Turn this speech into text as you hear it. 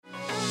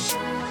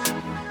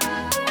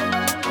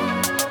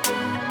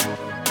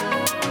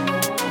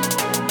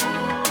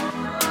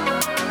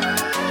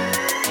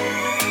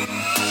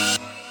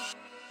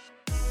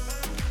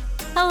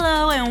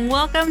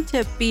welcome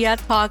to Pia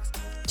Talks.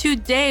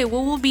 Today, we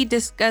will be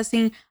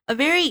discussing a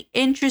very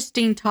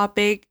interesting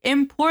topic,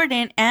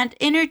 important and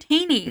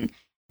entertaining.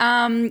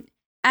 And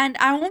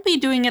I won't be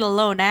doing it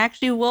alone. I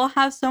actually will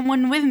have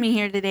someone with me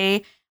here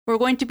today. We're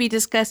going to be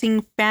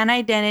discussing fan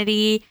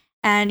identity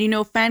and,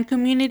 fan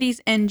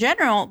communities in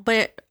general.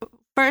 But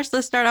first,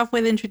 let's start off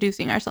with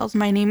introducing ourselves.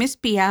 My name is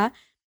Pia,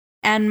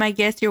 and my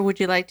guest here, would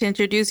you like to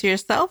introduce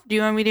yourself? Do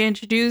you want me to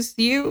introduce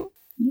you?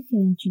 You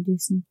can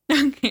introduce me.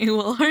 Okay,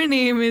 well, her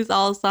name is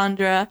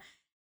Alessandra.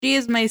 She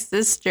is my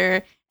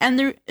sister.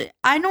 And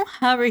I don't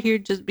have her here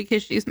just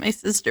because she's my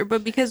sister,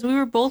 but because we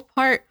were both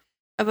part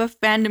of a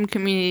fandom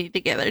community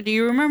together. Do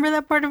you remember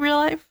that part of your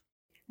life?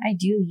 I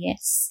do,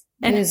 yes.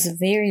 It was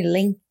very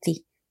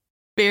lengthy.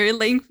 Very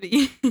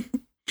lengthy.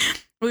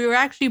 We were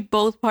actually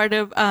both part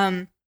of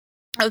the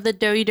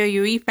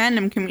WWE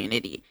fandom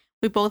community.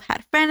 We both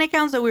had fan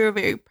accounts that we were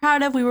very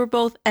proud of. We were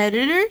both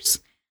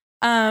editors.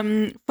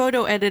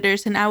 Photo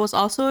editors, and I was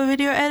also a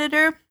video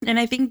editor, and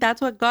I think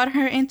that's what got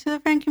her into the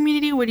fan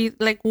community. What do you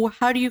like?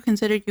 How do you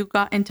consider you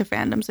got into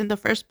fandoms in the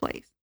first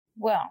place?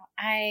 Well,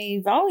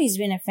 I've always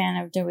been a fan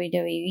of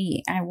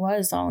WWE. I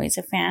was always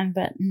a fan,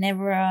 but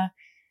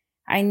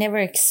I never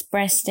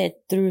expressed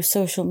it through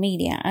social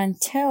media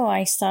until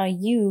I saw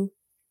you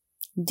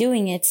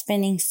doing it,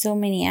 spending so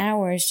many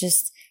hours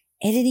just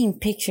editing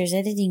pictures,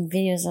 editing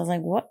videos. I was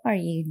like, what are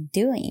you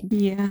doing?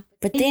 Yeah.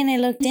 But then it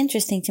looked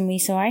interesting to me,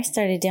 so I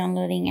started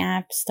downloading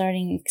apps,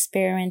 starting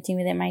experimenting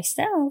with it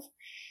myself,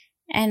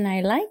 and I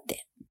liked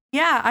it.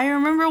 Yeah, I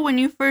remember when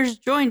you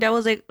first joined, I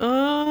was like,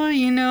 oh,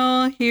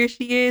 here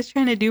she is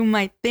trying to do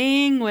my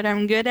thing, what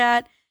I'm good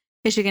at.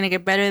 Is she going to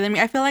get better than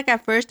me? I feel like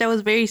at first I was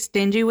very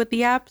stingy with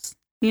the apps,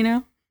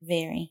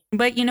 Very.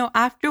 But,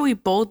 after we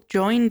both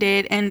joined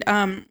it and,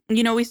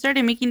 we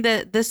started making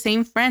the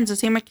same friends, the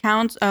same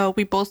accounts.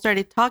 We both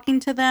started talking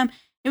to them.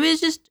 It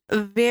was just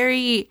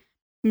very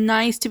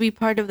nice to be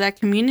part of that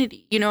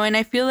community, and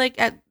I feel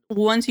like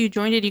once you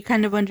joined it, you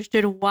kind of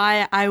understood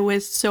why I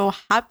was so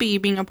happy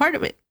being a part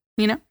of it,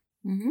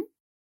 Mm-hmm.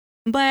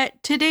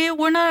 But today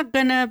we're not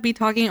gonna be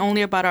talking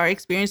only about our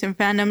experience in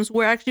fandoms.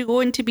 We're actually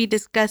going to be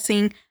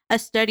discussing a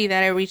study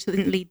that I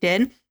recently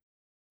did.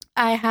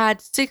 I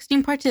had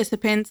 16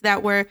 participants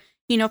that were,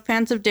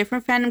 fans of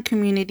different fandom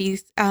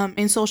communities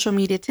in social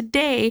media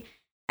today.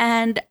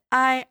 And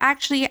I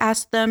actually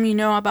asked them,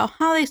 about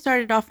how they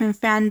started off in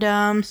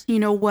fandoms,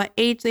 what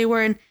age they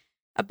were, and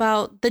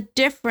about the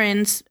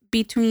difference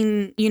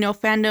between,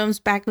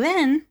 fandoms back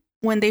then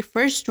when they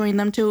first joined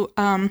them to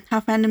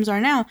how fandoms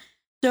are now.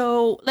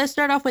 So let's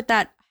start off with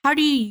that. How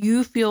do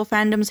you feel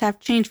fandoms have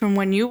changed from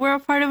when you were a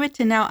part of it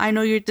to now? I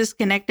know you're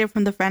disconnected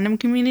from the fandom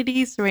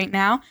communities right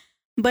now,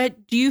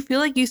 but do you feel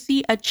like you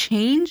see a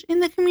change in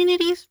the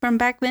communities from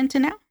back then to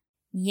now?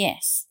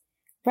 Yes.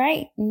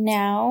 Right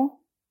now,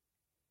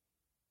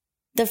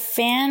 the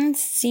fans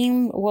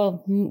seem,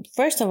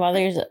 first of all,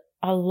 there's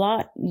a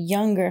lot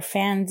younger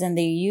fans than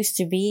there used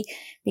to be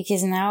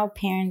because now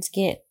parents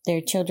get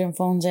their children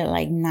phones at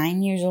like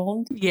 9 years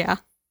old. Yeah.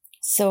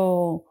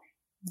 So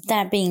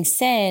that being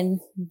said,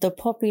 the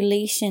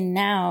population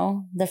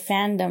now, the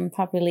fandom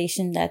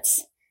population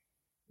that's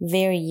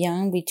very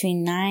young,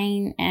 between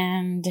 9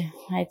 and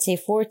I'd say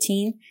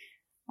 14,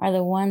 are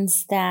the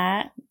ones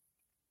that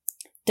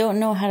don't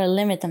know how to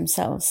limit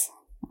themselves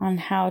on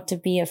how to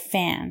be a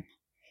fan.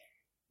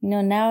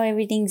 Now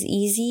everything's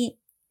easy,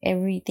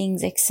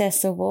 everything's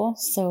accessible.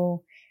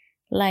 So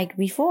like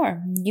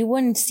before, you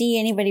wouldn't see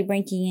anybody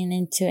breaking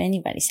into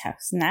anybody's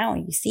house. Now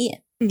you see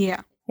it.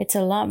 Yeah. It's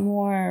a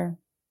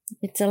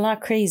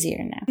lot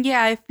crazier now.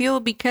 Yeah, I feel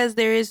because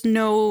there is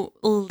no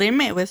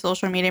limit with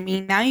social media. I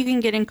mean, now you can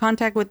get in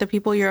contact with the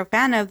people you're a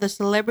fan of, the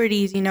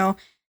celebrities, that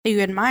you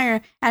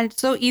admire. And it's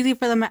so easy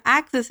for them to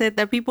access it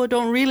that people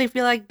don't really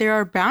feel like there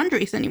are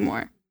boundaries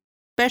anymore.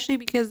 Especially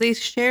because they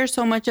share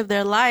so much of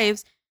their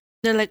lives.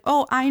 They're like,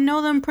 oh, I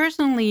know them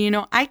personally.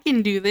 I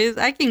can do this.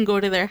 I can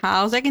go to their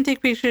house. I can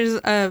take pictures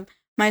of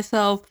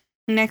myself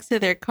next to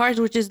their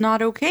cars, which is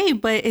not okay.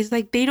 But it's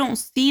like they don't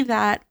see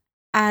that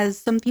as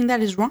something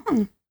that is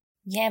wrong.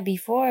 Yeah,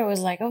 before it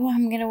was like, oh,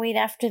 I'm going to wait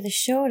after the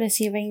show to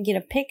see if I can get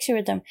a picture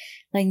with them.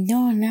 Like,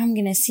 no, now I'm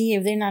going to see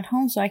if they're not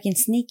home so I can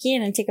sneak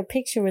in and take a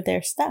picture with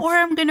their stuff. Or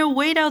I'm going to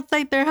wait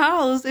outside their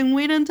house and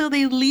wait until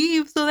they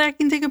leave so that I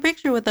can take a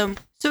picture with them.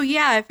 So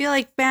yeah, I feel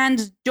like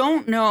fans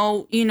don't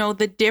know,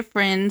 the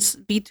difference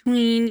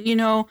between,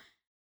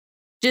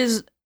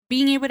 just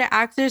being able to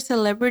access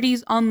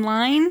celebrities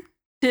online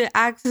to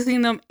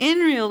accessing them in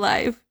real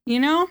life,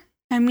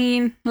 I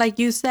mean, like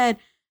you said,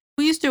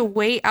 we used to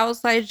wait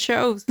outside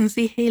shows and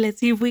see, hey, let's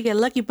see if we get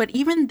lucky. But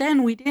even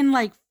then, we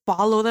didn't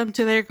follow them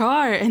to their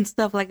car and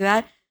stuff like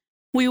that.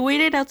 We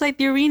waited outside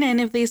the arena, and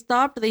if they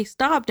stopped, they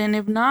stopped. And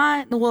if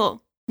not,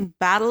 well,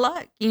 bad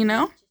luck,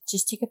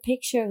 Just take a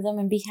picture of them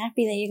and be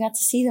happy that you got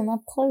to see them up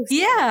close.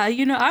 Yeah,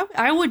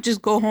 I would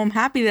just go home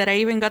happy that I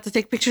even got to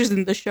take pictures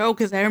in the show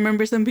because I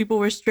remember some people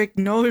were strict,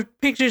 no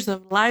pictures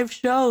of live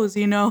shows,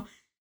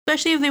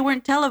 Especially if they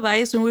weren't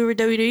televised when we were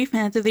WWE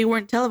fans. If they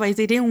weren't televised,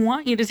 they didn't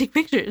want you to take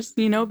pictures,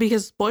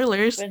 because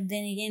spoilers. But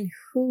then again,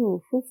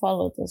 who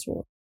followed those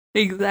rules?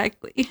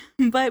 Exactly.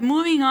 But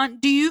moving on,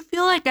 do you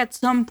feel like at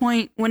some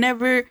point,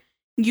 whenever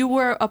you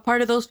were a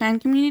part of those fan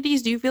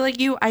communities, do you feel like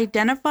you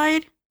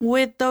identified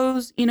with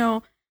those,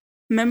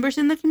 members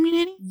in the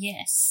community?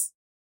 Yes.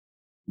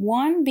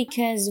 One,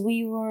 because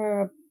we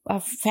were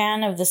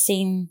fans of the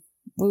same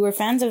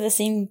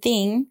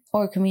thing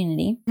or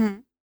community.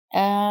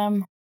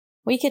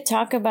 We could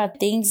talk about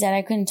things that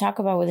I couldn't talk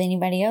about with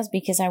anybody else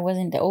because I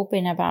wasn't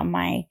open about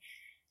my,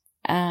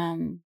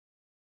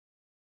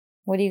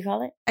 what do you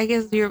call it? I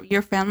guess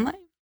your fan life?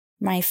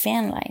 My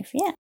fan life,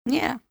 yeah.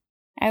 Yeah.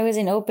 I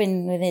wasn't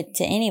open with it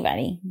to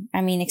anybody.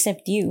 I mean,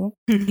 except you.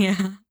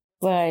 Yeah.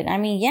 But, I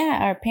mean, yeah,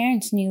 our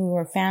parents knew we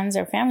were fans.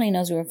 Our family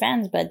knows we were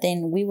fans. But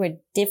then we were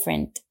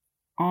different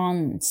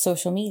on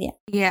social media.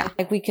 Yeah.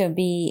 Like we could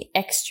be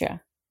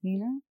extra,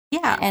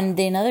 Yeah. And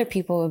then other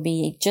people would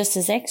be just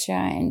as extra.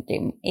 And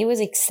it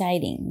was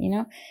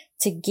exciting,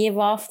 to give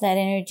off that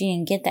energy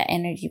and get that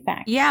energy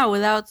back. Yeah,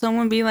 without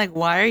someone being like,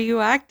 why are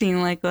you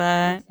acting like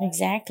that?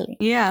 Exactly.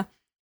 Yeah.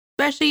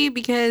 Especially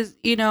because,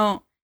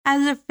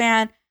 as a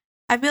fan,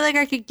 I feel like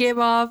I could give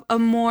off a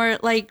more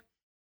like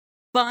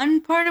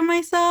fun part of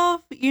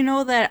myself,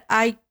 that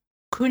I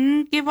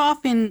couldn't give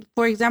off in,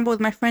 for example, with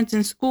my friends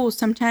in school.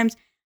 Sometimes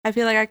I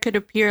feel like I could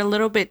appear a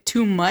little bit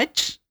too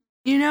much,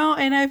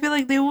 and I feel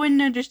like they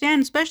wouldn't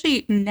understand,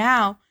 especially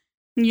now,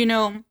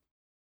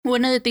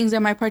 one of the things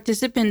that my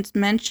participants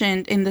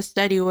mentioned in the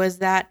study was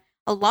that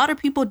a lot of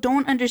people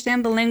don't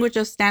understand the language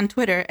of Stan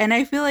Twitter. And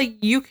I feel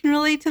like you can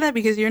relate to that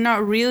because you're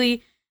not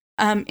really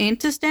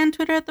into Stan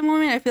Twitter at the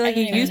moment. I feel like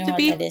you used to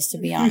be. What that is, to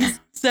be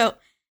honest. So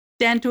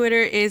Stan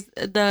Twitter is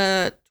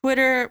the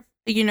Twitter,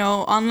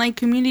 online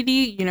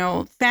community,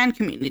 fan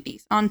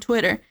communities on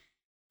Twitter.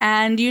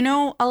 And,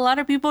 a lot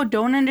of people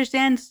don't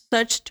understand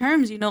such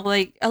terms,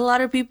 like a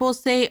lot of people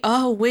say,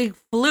 oh, wig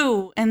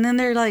flew. And then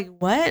they're like,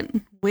 what?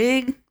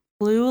 Wig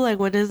flew? Like,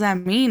 what does that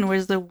mean?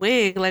 Where's the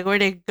wig? Like,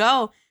 where'd it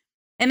go?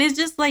 And it's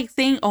just like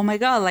saying, oh my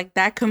God, like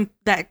that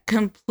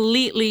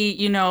completely,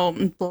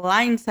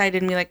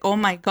 blindsided me. Like, oh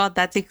my God,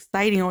 that's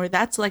exciting. Or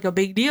that's like a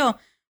big deal.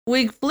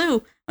 Wig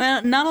flew.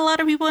 Well, not a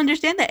lot of people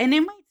understand that. And it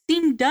might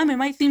seem dumb. It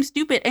might seem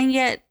stupid. And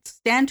yet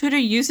Stan Twitter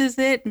uses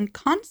it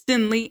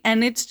constantly.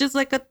 And it's just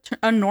like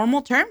a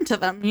normal term to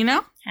them,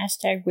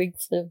 Hashtag wig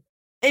flew.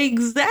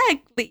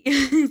 Exactly.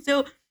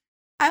 So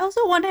I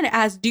also wanted to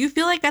ask, do you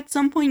feel like at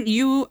some point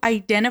you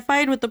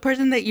identified with the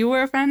person that you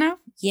were a fan of?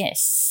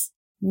 Yes.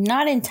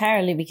 Not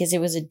entirely because it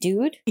was a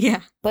dude.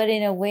 Yeah. But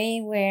in a way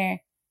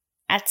where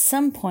at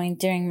some point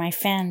during my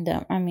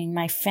fandom,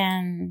 my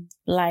fan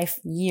life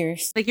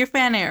years. Like your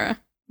fan era.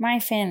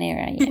 My fan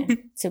era, yeah.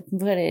 To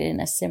put it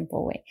in a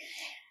simple way.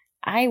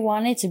 I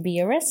wanted to be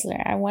a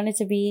wrestler. I wanted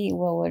to be,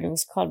 what it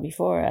was called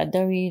before, a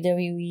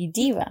WWE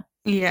diva.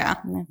 Yeah.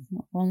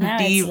 Well, now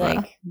diva. It's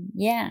like,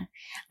 yeah.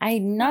 I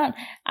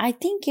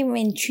think it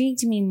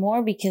intrigued me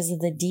more because of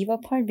the diva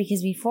part,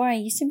 because before I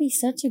used to be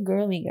such a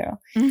girly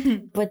girl.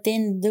 Mm-hmm. But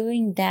then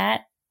doing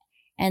that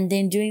and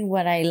then doing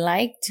what I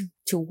liked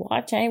to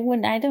watch, I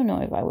don't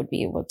know if I would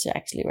be able to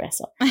actually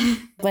wrestle.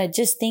 But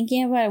just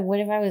thinking about what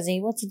if I was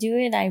able to do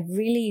it,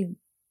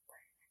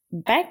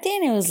 back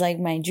then it was like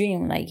my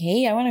dream. Like,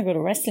 hey, I want to go to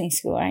wrestling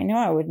school. I know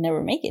I would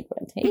never make it,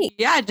 but hey.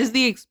 Yeah, just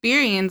the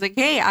experience. Like,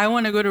 hey, I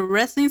want to go to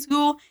wrestling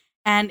school.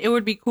 And it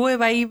would be cool if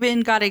I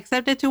even got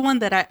accepted to one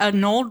that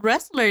an old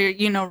wrestler,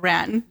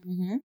 ran.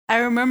 Mm-hmm. I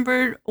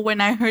remember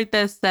when I heard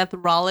that Seth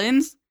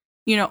Rollins,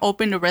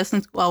 opened a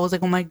wrestling school, I was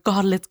like, oh my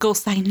God, let's go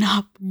sign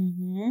up.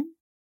 Mm-hmm.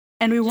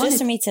 And we wanted just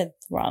to meet Seth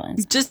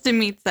Rollins. Just to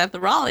meet Seth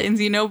Rollins,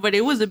 but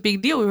it was a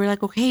big deal. We were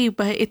like, okay,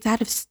 but it's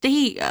out of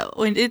state.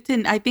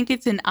 And I think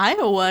it's in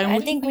Iowa. I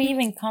think we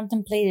even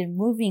contemplated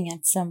moving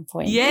at some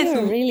point. Yes.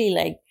 We were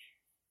really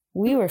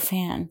we were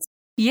fans.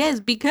 Yes,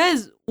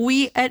 because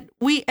we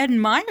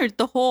admired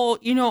the whole,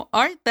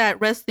 art that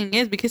wrestling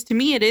is, because to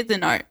me it is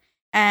an art.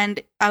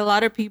 And a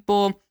lot of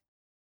people,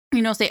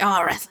 say,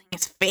 oh, wrestling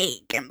is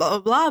fake and blah, blah,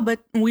 blah.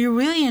 But we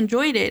really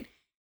enjoyed it.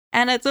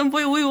 And at some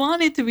point we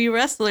wanted to be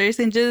wrestlers,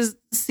 and just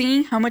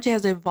seeing how much it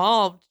has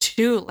evolved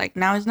too. Like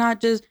now it's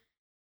not just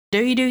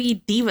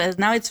WWE divas.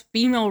 Now it's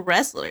female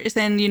wrestlers,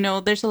 and,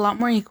 there's a lot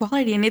more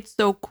equality, and it's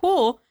so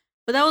cool.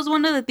 But that was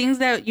one of the things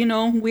that,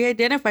 we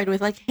identified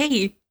with, like,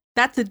 hey,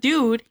 that's a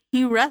dude.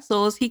 He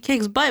wrestles, he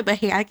kicks butt, but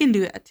hey, I can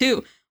do that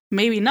too.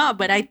 Maybe not,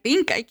 but I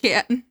think I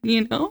can,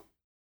 It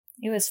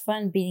was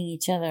fun beating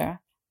each other up.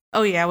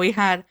 Oh yeah, we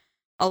had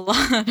a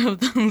lot of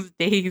those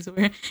days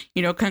where,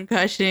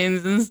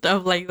 concussions and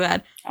stuff like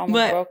that.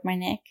 Almost broke my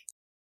neck.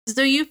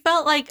 So you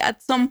felt like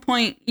at some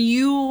point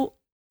you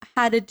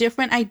had a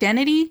different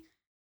identity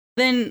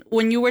than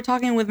when you were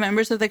talking with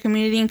members of the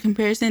community in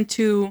comparison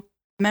to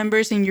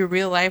members in your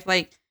real life,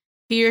 like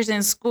peers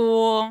in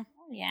school?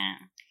 Oh, yeah.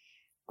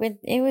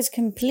 It was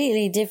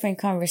completely different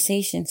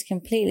conversations,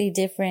 completely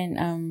different,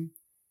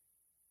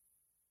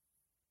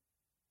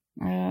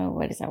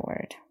 what is that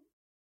word?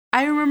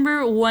 I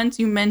remember once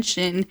you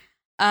mentioned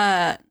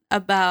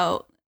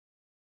about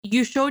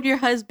you showed your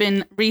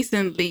husband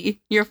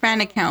recently your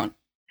fan account.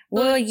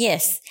 Well,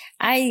 yes,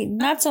 I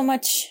not so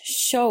much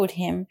showed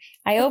him.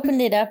 I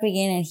opened it up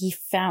again and he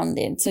found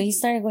it. So he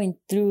started going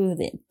through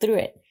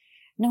it.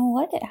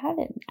 No, how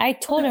did I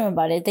told him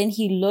about it? Then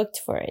he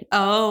looked for it.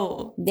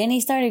 Oh. Then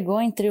he started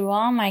going through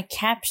all my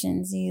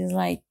captions. He was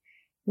like,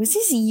 was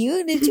this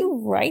you? Did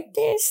you write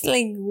this?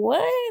 Like,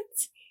 what?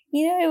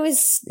 You know,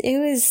 it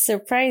was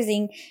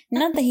surprising.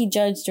 Not that he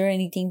judged or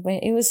anything,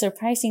 but it was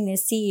surprising to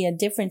see a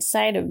different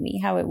side of me,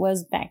 how it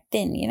was back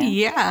then, you know?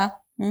 Yeah.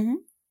 Mm-hmm.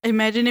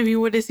 Imagine if he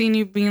would have seen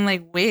you being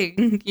like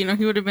wig. You know,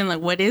 he would have been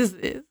like, what is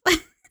this?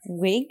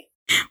 Wig?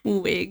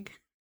 Wig.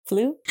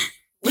 Flu?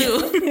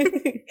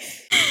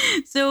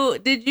 So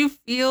did you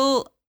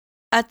feel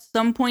at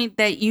some point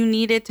that you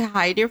needed to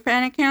hide your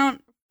fan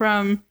account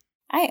from...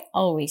 I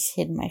always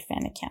hid my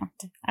fan account.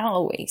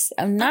 Always.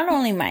 Not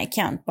only my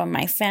account, but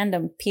my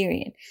fandom,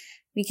 period.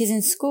 Because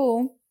in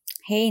school,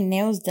 hey,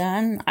 nails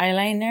done,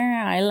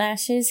 eyeliner,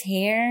 eyelashes,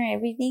 hair,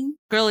 everything.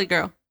 Girly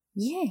girl.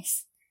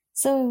 Yes.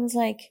 So it was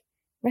like,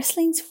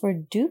 wrestling's for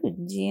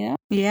dudes, you know?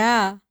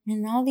 Yeah.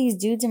 And all these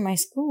dudes in my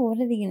school,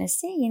 what are they going to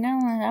say? You know,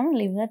 I'm going to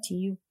leave that to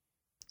you.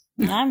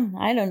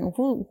 I don't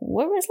know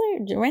what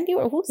wrestler, Randy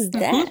Orton, who's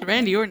that? Who's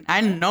Randy Orton?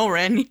 I don't know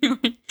Randy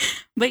Orton.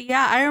 But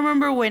yeah, I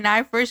remember when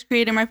I first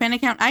created my fan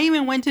account, I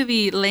even went to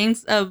the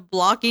lengths of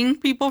blocking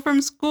people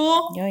from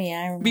school. Oh yeah,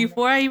 I remember.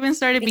 Before I even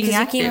started being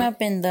active. Because it came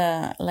up in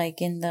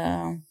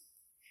the,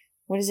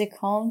 what is it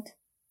called?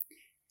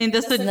 In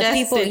the suggested.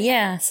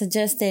 People,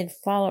 suggested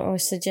follow or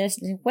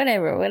suggested,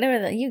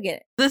 whatever you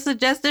get it. The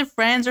suggested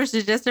friends or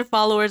suggested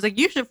followers, like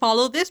you should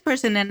follow this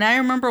person. And I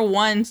remember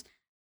once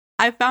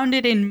I found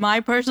it in my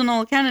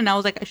personal account and I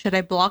was like, should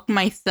I block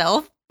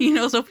myself? You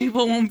know, so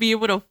people won't be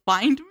able to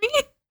find me?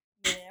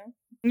 Yeah.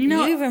 You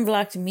know, you even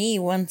blocked me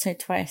once or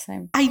twice.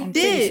 I did.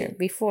 Pretty sure,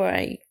 before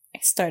I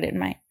started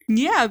mine.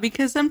 Yeah,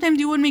 because sometimes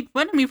you would make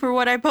fun of me for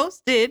what I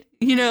posted,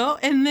 you know?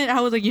 And then I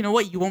was like, you know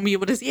what? You won't be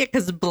able to see it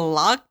because it's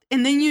blocked.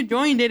 And then you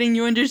joined it and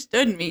you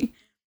understood me.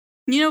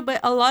 You know, but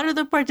a lot of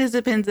the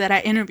participants that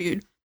I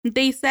interviewed,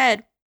 they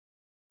said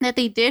that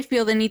they did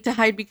feel the need to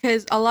hide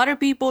because a lot of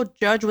people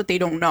judge what they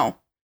don't know,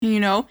 you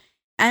know?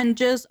 And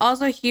just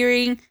also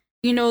hearing,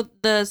 you know,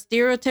 the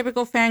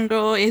stereotypical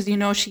fangirl is, you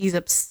know, she's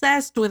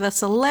obsessed with a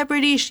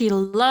celebrity. She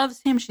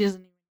loves him. She doesn't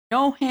even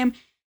know him.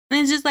 And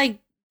it's just like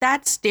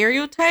that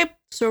stereotype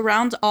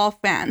surrounds all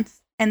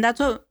fans. And that's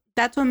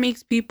what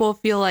makes people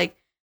feel like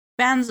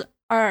fans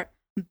are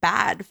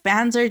bad.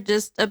 Fans are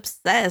just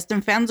obsessed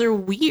and fans are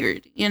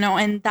weird, you know?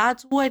 And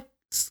that's what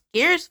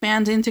scares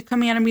fans into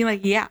coming out and being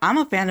like, yeah, I'm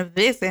a fan of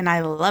this and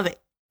I love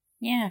it.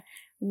 Yeah.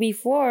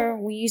 Before,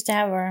 we used to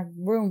have our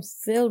room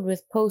filled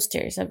with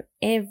posters of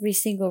every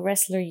single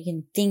wrestler you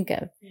can think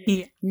of.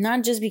 Yeah.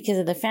 Not just because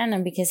of the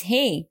fandom, because,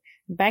 hey,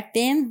 back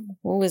then, it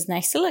was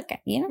nice to look at,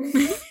 you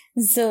know?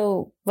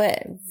 So,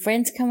 but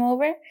friends come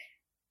over,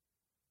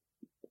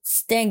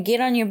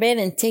 get on your bed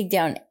and take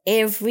down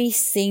every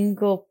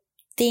single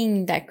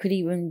thing that could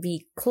even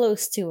be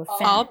close to a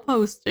fan. All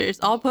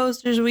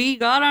posters. We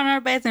got on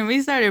our beds and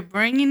we started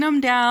bringing them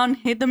down,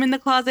 hid them in the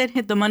closet,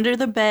 hid them under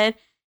the bed.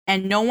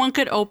 And no one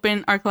could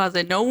open our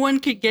closet. No one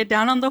could get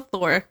down on the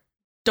floor.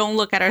 Don't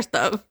look at our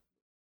stuff.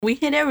 We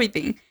hid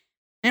everything.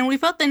 And we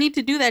felt the need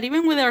to do that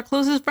even with our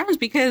closest friends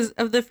because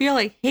of the fear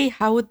like, hey,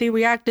 how would they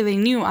react if they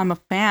knew I'm a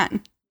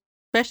fan?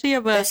 Especially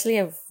of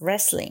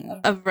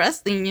wrestling. Of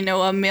wrestling, you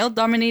know, a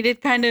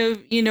male-dominated kind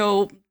of, you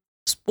know,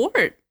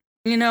 sport.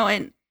 You know,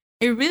 and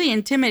it really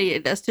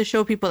intimidated us to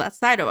show people that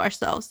side of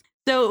ourselves.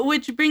 So,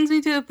 which brings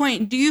me to the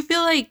point. Do you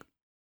feel like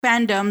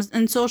fandoms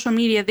and social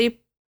media, they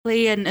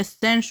play an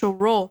essential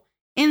role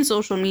in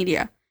social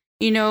media?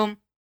 You know,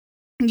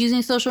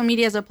 using social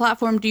media as a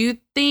platform, do you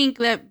think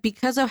that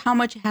because of how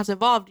much it has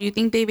evolved, do you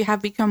think they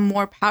have become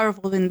more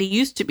powerful than they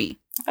used to be?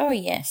 Oh,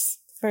 yes,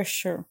 for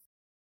sure.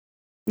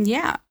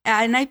 Yeah.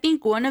 And I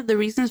think one of the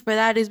reasons for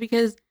that is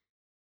because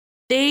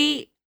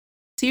they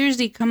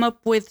seriously come up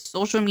with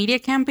social media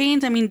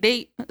campaigns. I mean,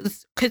 they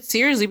could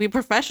seriously be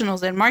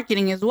professionals in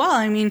marketing as well.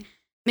 I mean,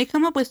 they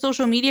come up with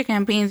social media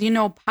campaigns, you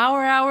know,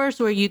 power hours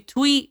where you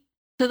tweet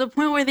to the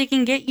point where they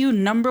can get you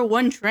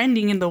 #1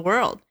 trending in the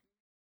world.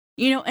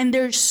 You know, and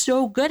they're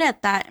so good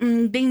at that.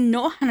 And they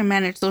know how to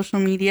manage social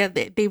media.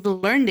 They've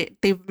learned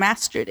it. They've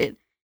mastered it.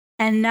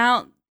 And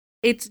now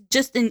it's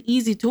just an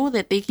easy tool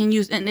that they can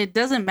use. And it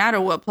doesn't matter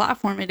what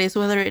platform it is,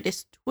 whether it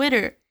is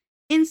Twitter,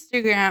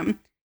 Instagram,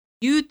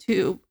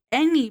 YouTube,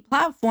 any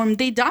platform,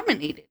 they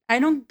dominate it. I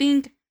don't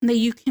think that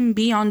you can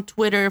be on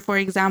Twitter, for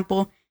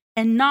example,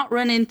 and not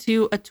run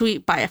into a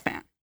tweet by a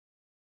fan.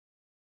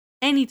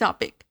 Any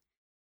topic,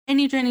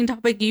 any trending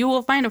topic, you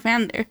will find a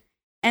fan there.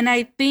 And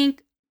I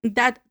think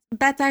that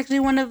that's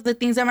actually one of the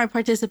things that my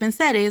participants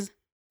said is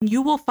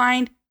you will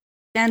find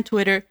Stan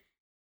Twitter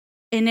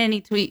in any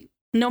tweet,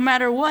 no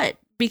matter what,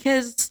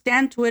 because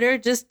Stan Twitter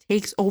just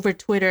takes over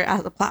Twitter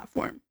as a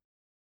platform,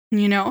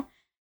 you know?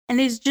 And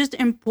it's just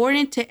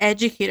important to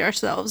educate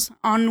ourselves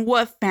on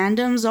what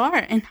fandoms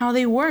are and how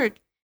they work,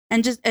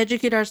 and just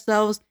educate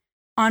ourselves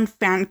on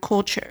fan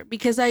culture,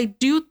 because I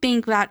do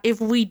think that if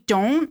we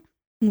don't,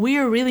 we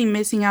are really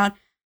missing out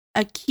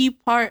a key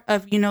part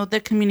of,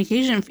 the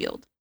communication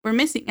field. We're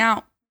missing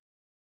out.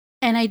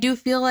 And I do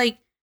feel like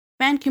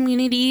fan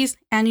communities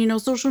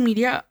and, social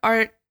media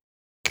are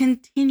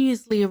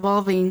continuously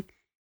evolving.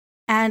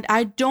 And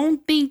I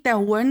don't think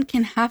that one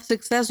can have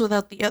success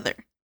without the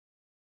other.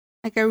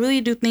 Like, I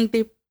really do think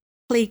they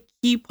play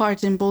key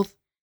parts in both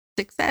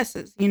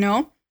successes,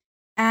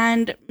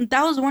 And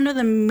that was one of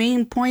the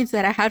main points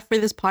that I had for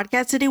this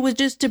podcast today, was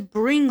just to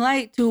bring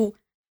light to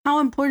how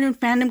important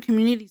fandom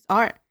communities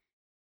are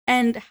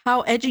and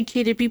how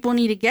educated people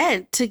need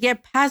to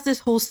get past this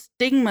whole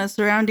stigma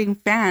surrounding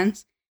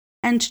fans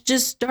and to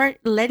just start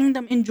letting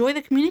them enjoy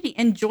the community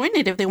and join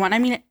it if they want. I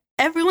mean,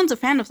 everyone's a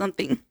fan of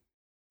something.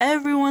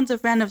 Everyone's a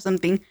fan of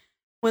something,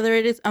 whether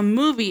it is a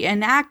movie,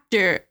 an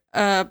actor,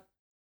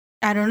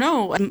 I don't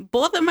know.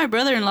 Both of my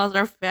brother-in-laws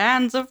are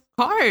fans of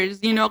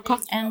Cars,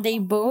 And they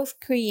both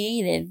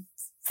created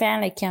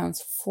fan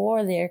accounts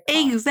for their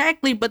cars.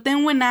 Exactly. But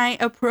then when I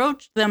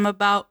approached them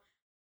about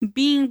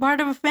being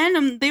part of a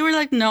fandom, they were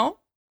like, no,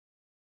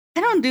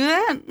 I don't do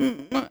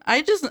that.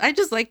 I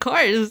just like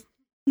Cars.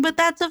 But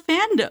that's a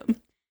fandom.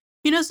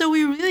 So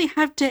we really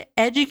have to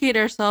educate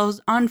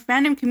ourselves on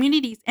fandom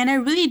communities. And I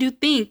really do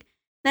think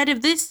that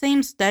if this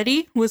same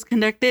study was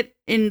conducted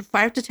in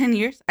 5 to 10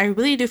 years, I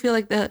really do feel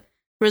like the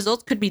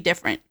results could be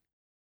different,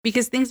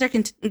 because things are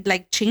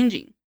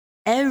changing.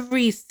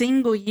 Every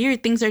single year,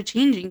 things are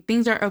changing.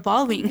 Things are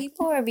evolving.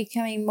 People are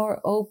becoming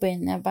more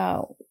open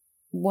about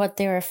what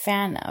they're a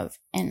fan of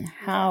and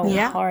how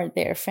hard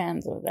they're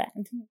fans of that.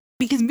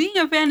 Because being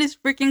a fan is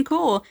freaking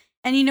cool.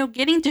 And,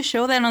 getting to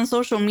show that on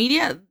social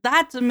media,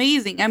 that's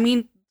amazing. I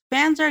mean,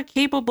 fans are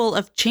capable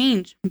of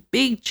change,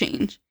 big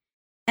change.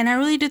 And I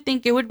really do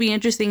think it would be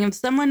interesting if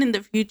someone in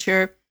the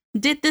future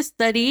did this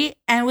study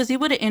and was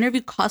able to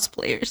interview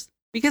cosplayers.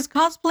 Because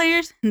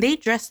cosplayers, they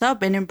dress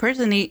up and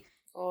impersonate.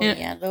 Oh,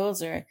 yeah,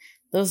 those are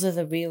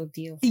the real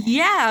deal.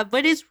 Yeah,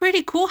 but it's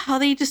pretty cool how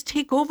they just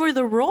take over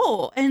the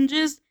role and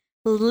just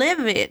live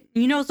it.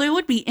 So it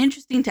would be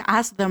interesting to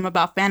ask them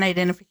about fan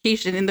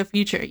identification in the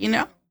future,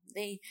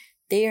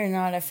 They are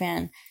not a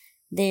fan.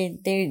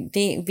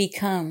 They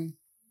become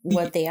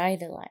what they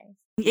idolize.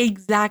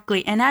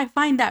 Exactly. And I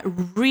find that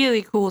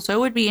really cool. So it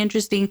would be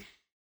interesting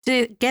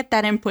to get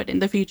that input in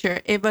the future.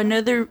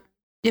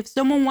 If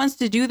someone wants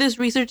to do this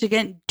research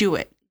again, do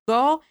it.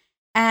 Go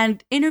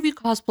and interview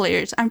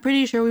cosplayers. I'm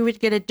pretty sure we would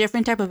get a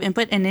different type of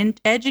input and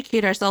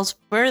educate ourselves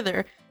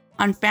further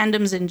on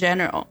fandoms in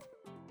general,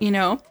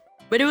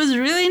 But it was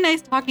really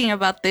nice talking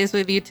about this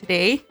with you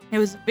today. It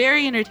was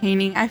very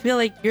entertaining. I feel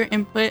like your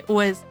input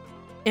was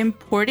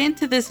important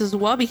to this as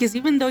well, because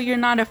even though you're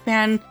not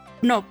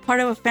part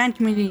of a fan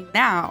community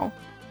now,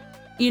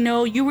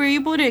 you were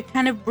able to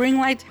kind of bring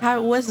light to how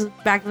it was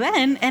back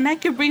then, and I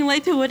could bring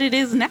light to what it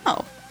is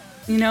now.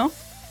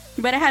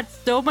 But I had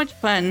so much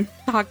fun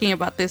talking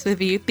about this with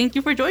you. Thank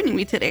you for joining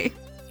me today.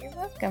 You're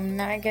welcome.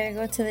 Now I gotta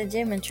go to the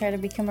gym and try to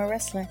become a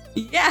wrestler.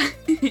 Yeah,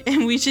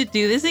 and we should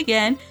do this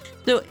again.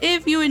 So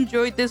if you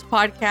enjoyed this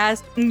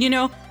podcast,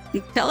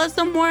 tell us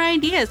some more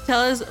ideas.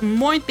 Tell us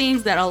more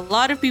things that a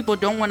lot of people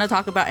don't want to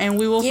talk about, and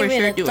we will for sure do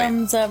it. Give it a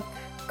thumbs up,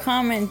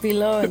 comment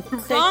below. And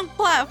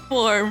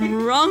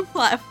wrong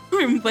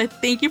platform. But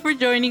thank you for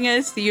joining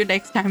us. See you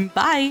next time.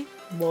 Bye.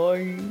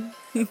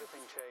 Bye.